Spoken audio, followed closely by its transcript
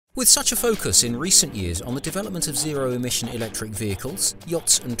With such a focus in recent years on the development of zero-emission electric vehicles,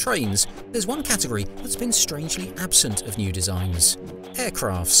 yachts and trains, there's one category that's been strangely absent of new designs: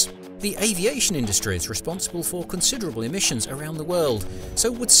 aircrafts. The aviation industry is responsible for considerable emissions around the world,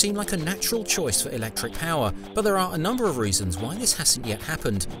 so it would seem like a natural choice for electric power, but there are a number of reasons why this hasn't yet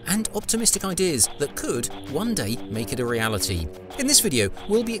happened, and optimistic ideas that could, one day, make it a reality. In this video,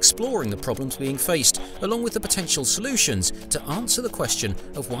 we'll be exploring the problems being faced, along with the potential solutions to answer the question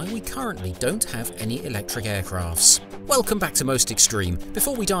of why we currently don't have any electric aircrafts. Welcome back to Most Extreme.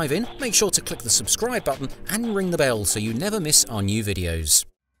 Before we dive in, make sure to click the subscribe button and ring the bell so you never miss our new videos.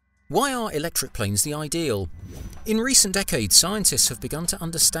 Why are electric planes the ideal? In recent decades, scientists have begun to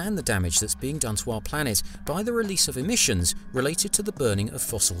understand the damage that's being done to our planet by the release of emissions related to the burning of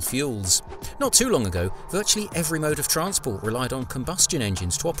fossil fuels. Not too long ago, virtually every mode of transport relied on combustion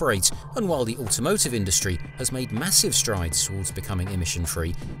engines to operate, and while the automotive industry has made massive strides towards becoming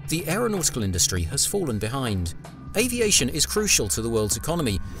emission-free, the aeronautical industry has fallen behind. Aviation is crucial to the world's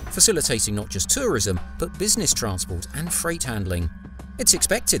economy, facilitating not just tourism, but business transport and freight handling. It's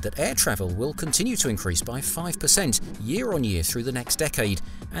expected that air travel will continue to increase by 5% year on year through the next decade,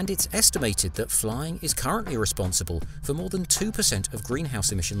 and it's estimated that flying is currently responsible for more than 2% of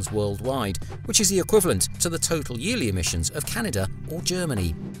greenhouse emissions worldwide, which is the equivalent to the total yearly emissions of Canada or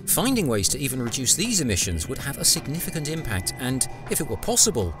Germany. Finding ways to even reduce these emissions would have a significant impact, and if it were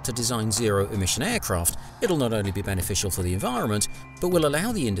possible to design zero-emission aircraft, it'll not only be beneficial for the environment, but will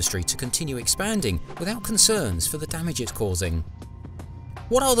allow the industry to continue expanding without concerns for the damage it's causing.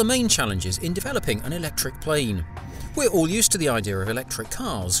 What are the main challenges in developing an electric plane? We're all used to the idea of electric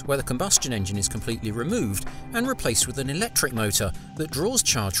cars, where the combustion engine is completely removed and replaced with an electric motor that draws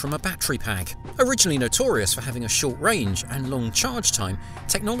charge from a battery pack. Originally notorious for having a short range and long charge time,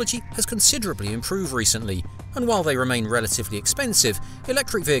 technology has considerably improved recently, and while they remain relatively expensive,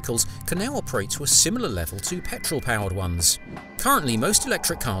 electric vehicles can now operate to a similar level to petrol-powered ones. Currently, most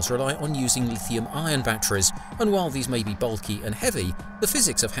electric cars rely on using lithium-ion batteries, and while these may be bulky and heavy, the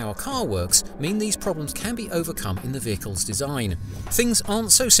physics of how a car works mean these problems can be overcome in the vehicle's design. Things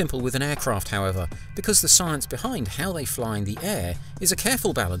aren't so simple with an aircraft, however, because the science behind how they fly in the air is a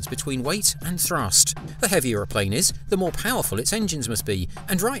careful balance between weight and thrust. The heavier a plane is, the more powerful its engines must be,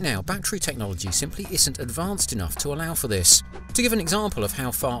 and right now battery technology simply isn't advanced enough to allow for this. To give an example of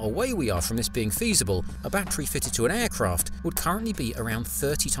how far away we are from this being feasible, a battery fitted to an aircraft would currently be around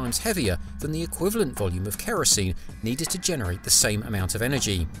 30 times heavier than the equivalent volume of kerosene needed to generate the same amount of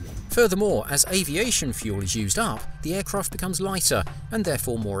energy. Furthermore, as aviation fuel is used up, the aircraft becomes lighter and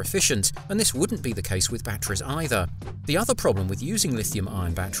therefore more efficient, and this wouldn't be the case with batteries either. The other problem with using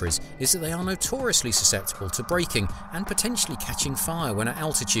lithium-ion batteries is that they are notoriously susceptible to breaking and potentially catching fire when at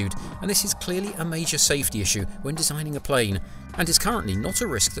altitude, and this is clearly a major safety issue when designing a plane, and is currently not a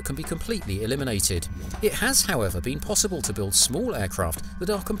risk that can be completely eliminated. It has, however, been possible to build small aircraft that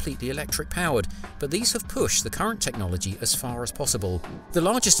are completely electric powered, but these have pushed the current technology as far as possible. The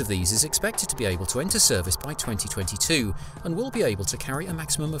largest of these is expected to be able to enter service by 2022 and will be able to carry a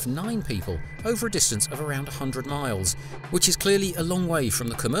maximum of 9 people over a distance of around 100 miles, which is clearly a long way from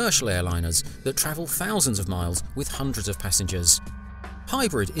the commercial airliners that travel thousands of miles with hundreds of passengers.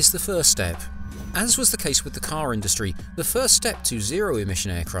 Hybrid is the first step. As was the case with the car industry, the first step to zero-emission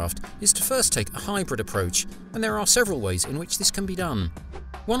aircraft is to first take a hybrid approach, and there are several ways in which this can be done.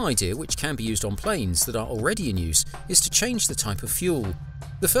 One idea, which can be used on planes that are already in use, is to change the type of fuel.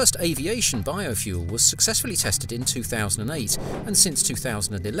 The first aviation biofuel was successfully tested in 2008, and since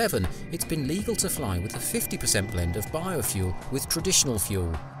 2011 it's been legal to fly with a 50% blend of biofuel with traditional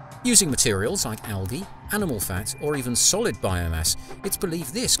fuel. Using materials like algae, animal fat, or even solid biomass, it's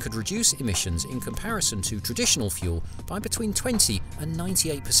believed this could reduce emissions in comparison to traditional fuel by between 20 and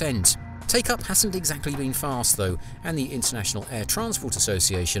 98%. Take-up hasn't exactly been fast though, and the International Air Transport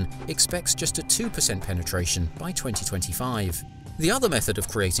Association expects just a 2% penetration by 2025. The other method of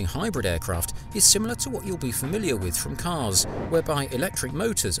creating hybrid aircraft is similar to what you'll be familiar with from cars, whereby electric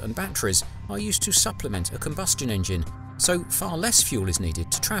motors and batteries are used to supplement a combustion engine, so far less fuel is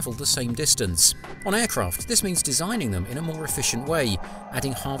needed to travel the same distance. On aircraft, this means designing them in a more efficient way,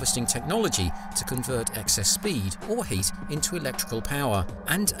 adding harvesting technology to convert excess speed or heat into electrical power,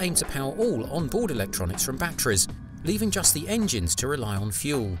 and aim to power all on-board electronics from batteries, leaving just the engines to rely on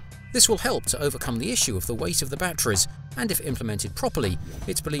fuel. This will help to overcome the issue of the weight of the batteries, and if implemented properly,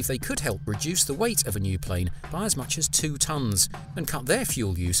 it's believed they could help reduce the weight of a new plane by as much as 2 tons, and cut their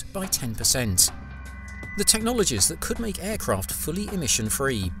fuel use by 10%. The technologies that could make aircraft fully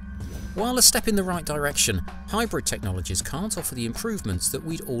emission-free. While a step in the right direction, hybrid technologies can't offer the improvements that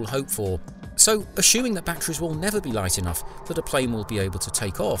we'd all hope for. So, assuming that batteries will never be light enough that a plane will be able to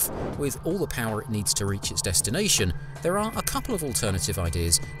take off with all the power it needs to reach its destination, there are a couple of alternative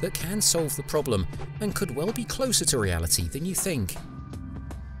ideas that can solve the problem and could well be closer to reality than you think.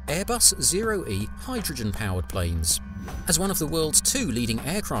 AirBus ZeroE hydrogen-powered planes. As one of the world's 2 leading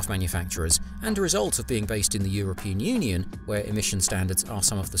aircraft manufacturers, and a result of being based in the European Union, where emission standards are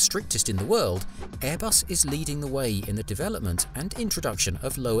some of the strictest in the world, Airbus is leading the way in the development and introduction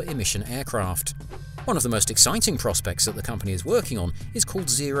of lower-emission aircraft. One of the most exciting prospects that the company is working on is called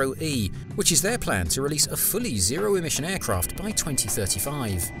ZeroE, which is their plan to release a fully zero-emission aircraft by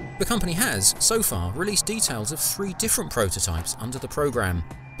 2035. The company has, so far, released details of 3 different prototypes under the program.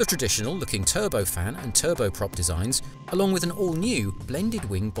 The traditional-looking turbofan and turboprop designs, along with an all-new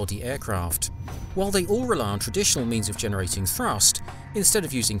blended-wing body aircraft. While they all rely on traditional means of generating thrust, instead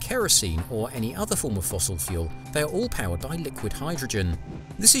of using kerosene or any other form of fossil fuel, they are all powered by liquid hydrogen.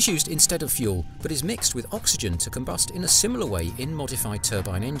 This is used instead of fuel, but is mixed with oxygen to combust in a similar way in modified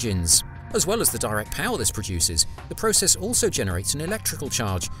turbine engines. As well as the direct power this produces, the process also generates an electrical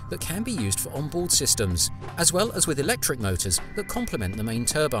charge that can be used for onboard systems, as well as with electric motors that complement the main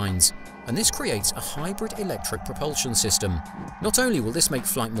turbines, and this creates a hybrid electric propulsion system. Not only will this make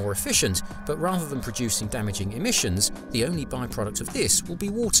flight more efficient, but rather than producing damaging emissions, the only byproduct of this will be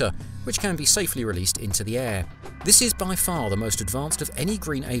water, which can be safely released into the air. This is by far the most advanced of any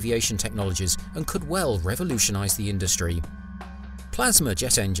green aviation technologies and could well revolutionize the industry. Plasma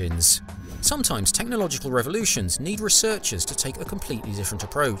jet engines. Sometimes technological revolutions need researchers to take a completely different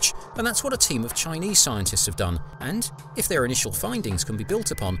approach, and that's what a team of Chinese scientists have done, and, if their initial findings can be built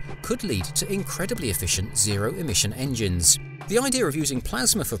upon, could lead to incredibly efficient zero-emission engines. The idea of using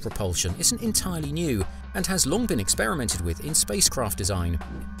plasma for propulsion isn't entirely new, and has long been experimented with in spacecraft design.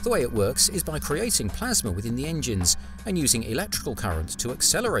 The way it works is by creating plasma within the engines and using electrical current to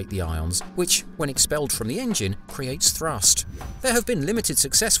accelerate the ions, which, when expelled from the engine, creates thrust. There have been limited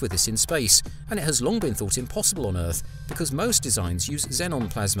success with this in space, and it has long been thought impossible on Earth because most designs use xenon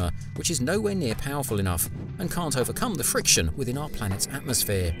plasma, which is nowhere near powerful enough and can't overcome the friction within our planet's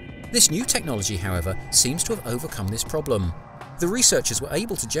atmosphere. This new technology, however, seems to have overcome this problem. The researchers were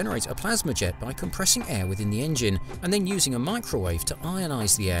able to generate a plasma jet by compressing air within the engine and then using a microwave to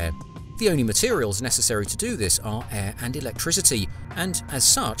ionize the air. The only materials necessary to do this are air and electricity, and as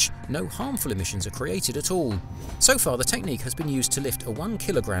such, no harmful emissions are created at all. So far, the technique has been used to lift a 1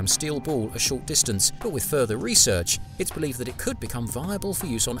 kilogram steel ball a short distance, but with further research, it's believed that it could become viable for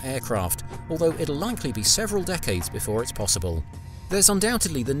use on aircraft, although it'll likely be several decades before it's possible. There's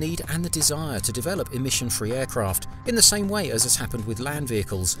undoubtedly the need and the desire to develop emission-free aircraft, in the same way as has happened with land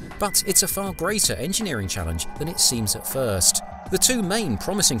vehicles, but it's a far greater engineering challenge than it seems at first. The 2 main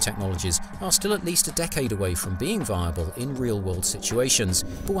promising technologies are still at least a decade away from being viable in real-world situations,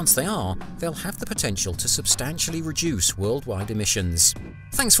 but once they are, they'll have the potential to substantially reduce worldwide emissions.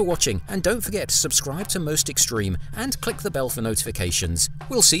 Thanks for watching, and don't forget to subscribe to Most Extreme and click the bell for notifications.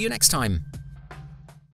 We'll see you next time.